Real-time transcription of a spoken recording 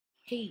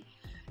Hey,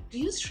 do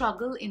you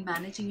struggle in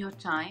managing your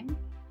time?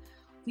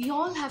 We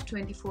all have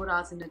 24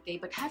 hours in a day,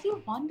 but have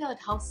you wondered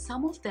how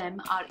some of them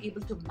are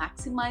able to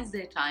maximize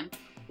their time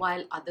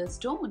while others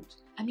don't?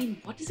 I mean,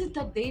 what is it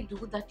that they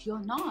do that you're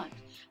not?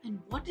 And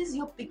what is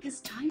your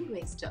biggest time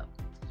waster?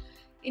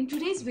 In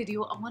today's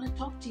video, I want to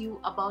talk to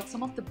you about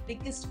some of the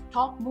biggest,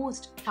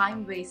 topmost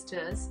time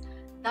wasters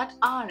that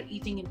are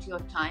eating into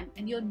your time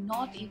and you're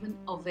not even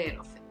aware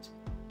of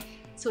it.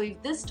 So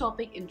if this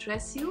topic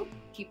interests you,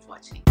 keep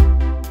watching.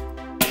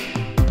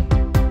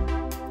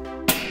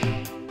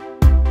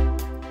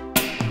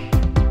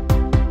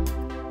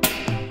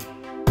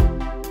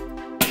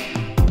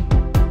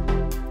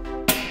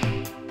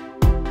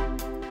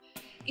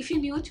 If you're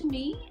new to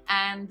me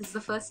and this is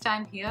the first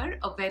time here,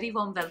 a very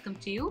warm welcome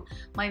to you.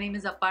 My name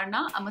is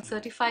Aparna. I'm a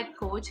certified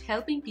coach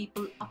helping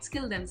people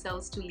upskill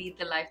themselves to lead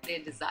the life they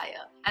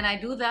desire. And I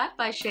do that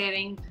by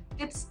sharing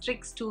tips,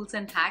 tricks, tools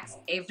and hacks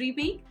every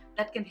week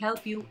that can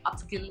help you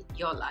upskill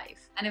your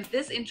life. And if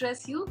this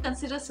interests you,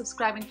 consider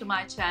subscribing to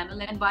my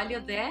channel. And while you're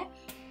there,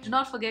 do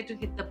not forget to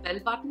hit the bell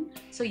button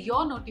so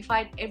you're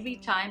notified every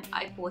time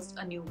I post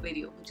a new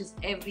video, which is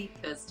every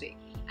Thursday.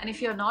 And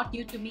if you're not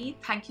new to me,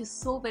 thank you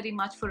so very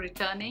much for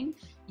returning.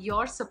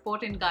 Your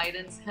support and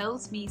guidance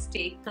helps me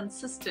stay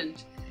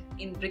consistent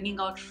in bringing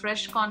out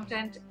fresh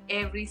content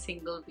every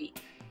single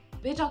week.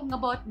 We're talking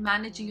about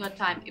managing your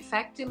time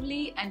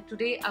effectively, and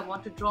today I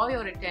want to draw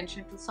your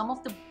attention to some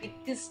of the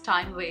biggest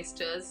time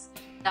wasters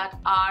that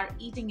are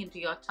eating into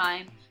your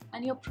time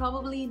and you're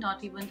probably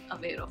not even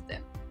aware of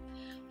them.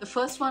 The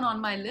first one on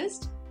my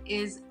list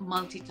is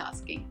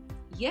multitasking.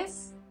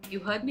 Yes, you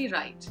heard me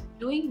right.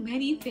 Doing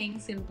many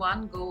things in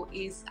one go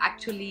is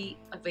actually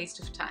a waste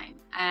of time,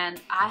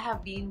 and I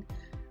have been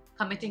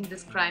committing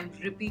this crime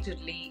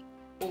repeatedly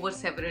over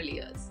several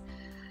years.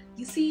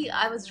 You see,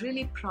 I was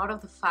really proud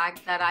of the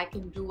fact that I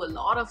can do a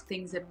lot of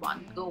things at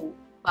one go,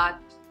 but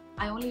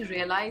I only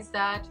realized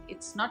that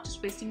it's not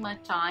just wasting my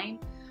time,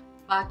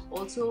 but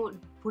also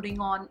putting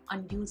on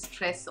undue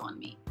stress on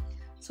me.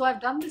 So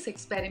I've done this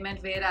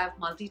experiment where I've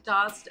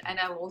multitasked, and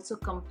I've also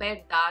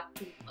compared that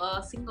to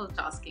a single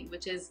tasking,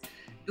 which is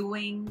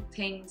doing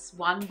things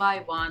one by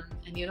one.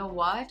 And you know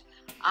what?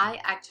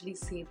 I actually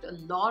saved a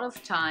lot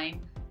of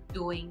time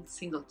doing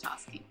single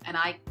tasking, and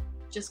I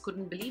just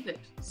couldn't believe it.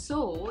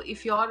 So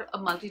if you're a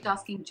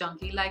multitasking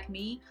junkie like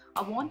me,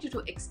 I want you to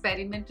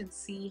experiment and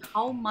see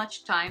how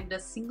much time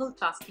does single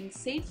tasking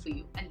save for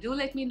you. And do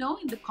let me know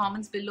in the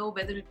comments below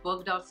whether it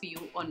worked out for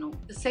you or no.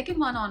 The second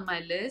one on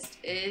my list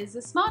is a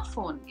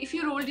smartphone. If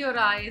you rolled your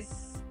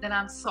eyes, then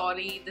I'm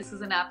sorry, this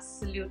is an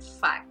absolute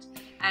fact.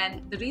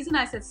 And the reason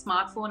I said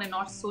smartphone and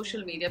not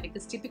social media,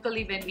 because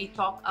typically when we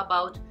talk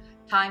about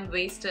time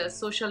wasters,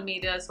 social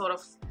media is sort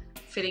of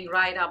fitting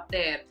right up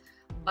there.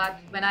 But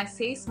when I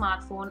say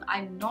smartphone,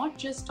 I not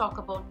just talk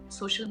about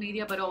social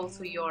media, but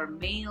also your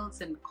mails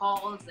and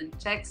calls and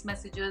text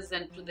messages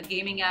and to the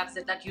gaming apps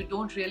that you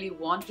don't really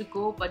want to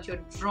go, but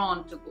you're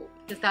drawn to go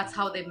because that's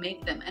how they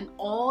make them, and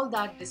all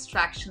that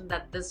distraction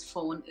that this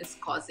phone is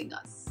causing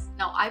us.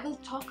 Now, I will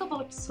talk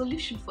about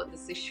solution for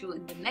this issue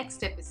in the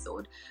next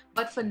episode,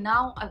 but for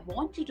now, I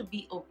want you to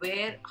be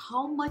aware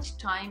how much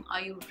time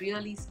are you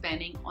really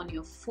spending on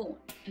your phone.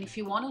 And if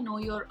you want to know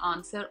your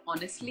answer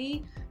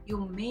honestly,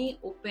 you may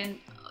open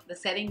the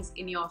settings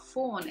in your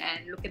phone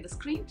and look at the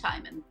screen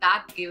time, and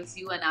that gives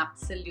you an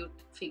absolute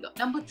figure.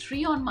 Number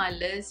 3 on my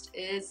list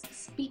is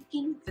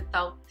speaking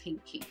without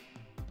thinking.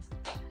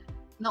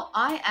 Now,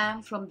 I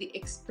am from the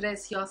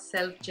express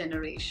yourself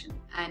generation,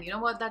 and you know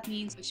what that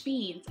means? Which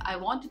means I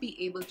want to be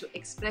able to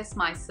express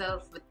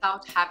myself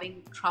without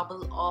having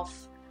trouble of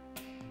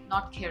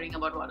not caring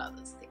about what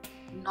others think,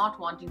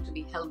 not wanting to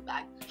be held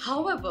back.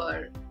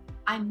 However,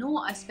 I know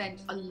I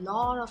spent a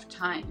lot of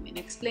time in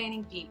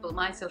explaining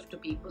myself to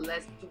people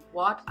as to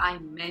what I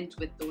meant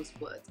with those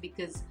words,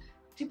 because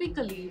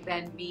typically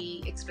when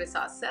we express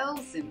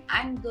ourselves in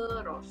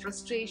anger or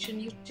frustration,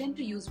 you tend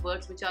to use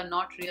words which are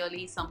not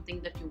really something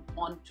that you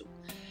want to.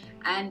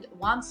 And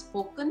words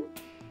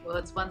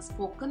once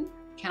spoken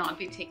cannot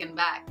be taken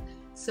back.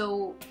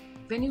 So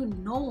when you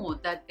know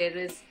that there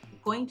is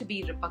going to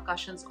be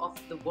repercussions of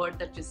the word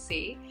that you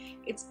say,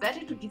 it's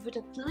better to give it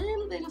a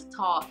little bit of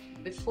thought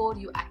before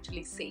you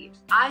actually say it.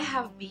 I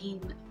have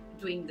been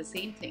doing the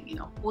same thing,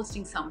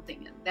 posting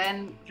something and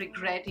then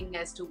regretting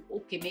as to,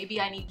 okay, maybe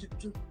I need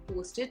to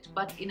post it,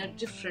 but in a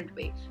different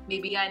way.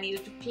 Maybe I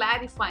needed to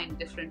clarify in a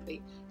different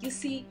way. You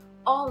see,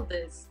 all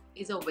this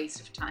is a waste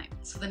of time.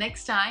 So the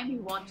next time you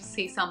want to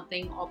say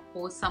something or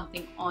post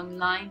something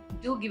online,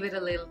 do give it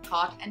a little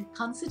thought and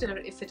consider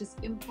if it is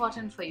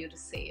important for you to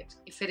say it.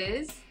 If it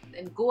is,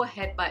 then go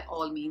ahead by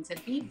all means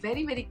and be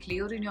very, very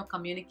clear in your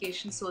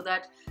communication so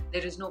that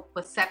there is no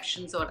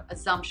perceptions or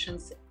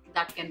assumptions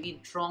that can be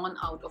drawn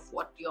out of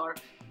what your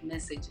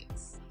message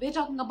is. We're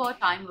talking about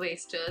time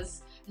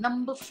wasters.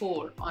 Number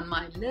 4 on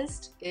my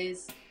list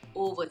is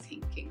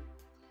overthinking.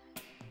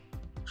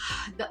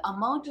 The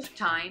amount of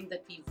time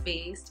that we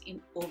waste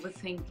in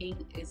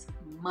overthinking is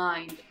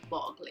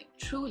mind-boggling.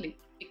 Truly,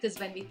 Because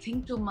when we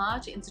think too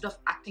much instead of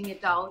acting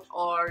it out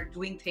or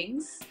doing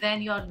things,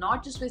 then you're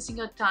not just wasting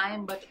your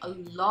time but a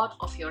lot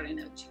of your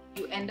energy.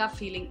 You end up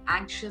feeling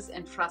anxious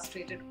and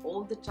frustrated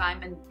all the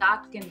time, and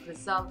that can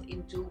result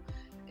into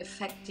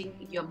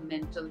affecting your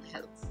mental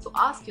health. So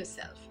ask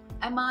yourself,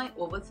 am I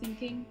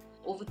overthinking?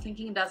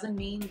 Overthinking doesn't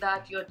mean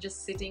that you're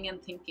just sitting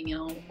and thinking,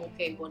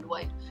 okay, what do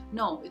I do?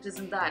 No, it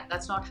isn't that.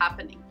 That's not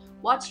happening.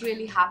 What's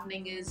really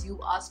happening is you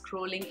are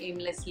scrolling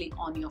aimlessly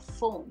on your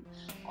phone,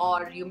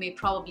 or you may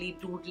probably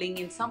doodling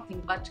in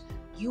something, but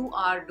you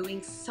are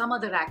doing some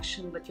other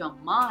action, but your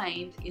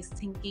mind is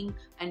thinking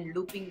and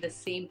looping the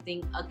same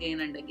thing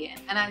again and again.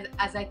 And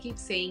as I keep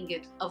saying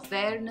it,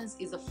 awareness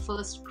is a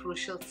first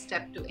crucial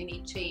step to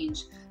any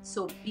change.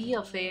 So be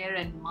aware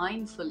and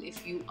mindful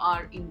if you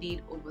are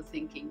indeed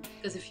overthinking.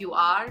 Because if you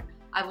are,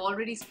 I've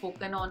already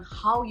spoken on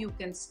how you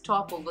can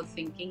stop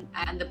overthinking,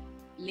 and the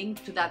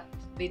link to that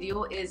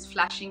video is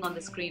flashing on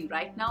the screen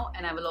right now,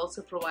 and I will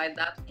also provide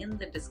that in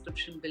the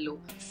description below.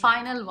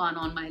 Final one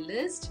on my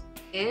list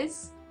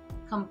is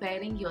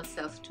comparing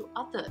yourself to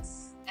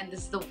others. And this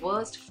is the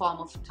worst form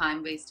of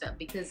time waster,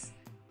 because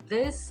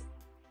this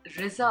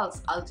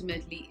results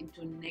ultimately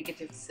into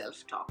negative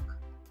self-talk.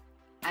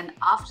 And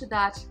after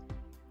that,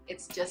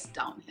 it's just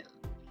downhill.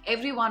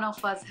 Every one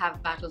of us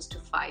have battles to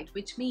fight,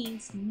 which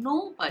means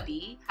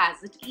nobody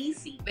has it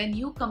easy. When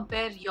you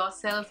compare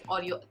yourself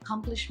or your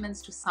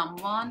accomplishments to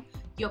someone,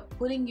 you're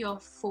putting your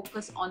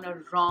focus on a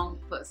wrong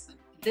person.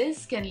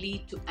 This can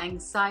lead to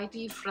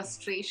anxiety,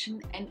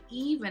 frustration, and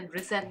even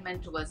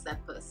resentment towards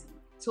that person.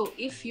 So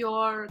if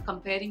you're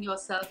comparing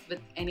yourself with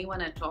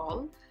anyone at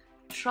all,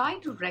 try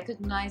to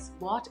recognize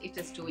what it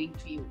is doing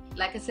to you.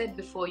 Like I said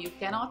before, you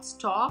cannot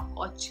stop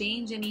or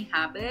change any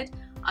habit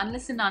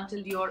unless and until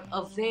you're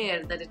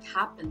aware that it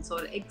happens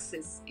or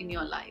exists in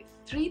your life.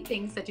 3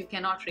 things that you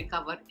cannot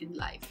recover in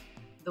life: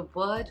 the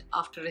word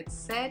after it's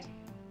said,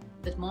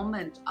 the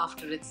moment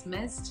after it's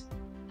missed,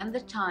 and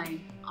the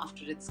time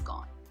after it's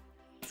gone.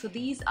 So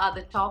these are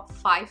the top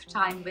 5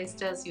 time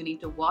wasters you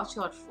need to watch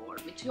out for,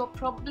 which you're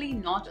probably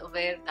not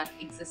aware that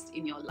exist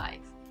in your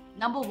life.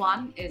 Number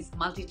 1 is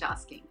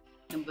multitasking.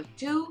 Number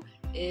 2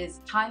 is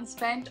time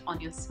spent on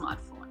your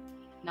smartphone.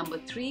 Number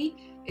 3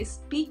 is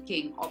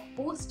speaking or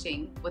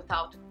posting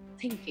without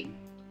thinking.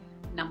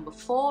 Number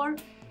 4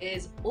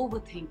 is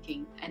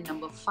overthinking. And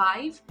number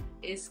 5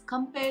 is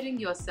comparing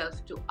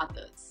yourself to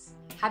others.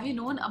 Have you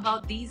known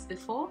about these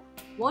before?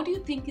 What do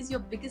you think is your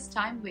biggest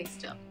time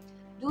waster?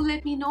 Do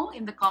let me know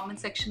in the comment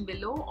section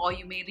below, or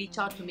you may reach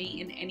out to me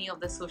in any of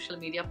the social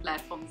media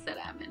platforms that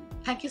I'm in.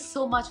 Thank you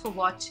so much for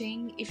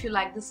watching. If you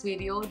like this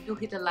video, do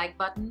hit a like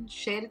button,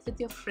 share it with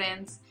your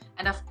friends,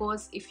 and of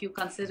course, if you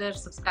consider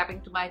subscribing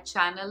to my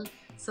channel,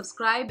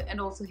 subscribe and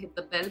also hit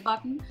the bell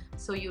button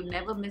so you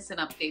never miss an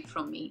update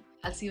from me.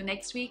 I'll see you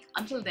next week.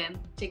 Until then,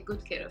 take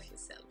good care of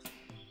yourself.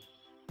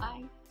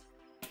 Bye.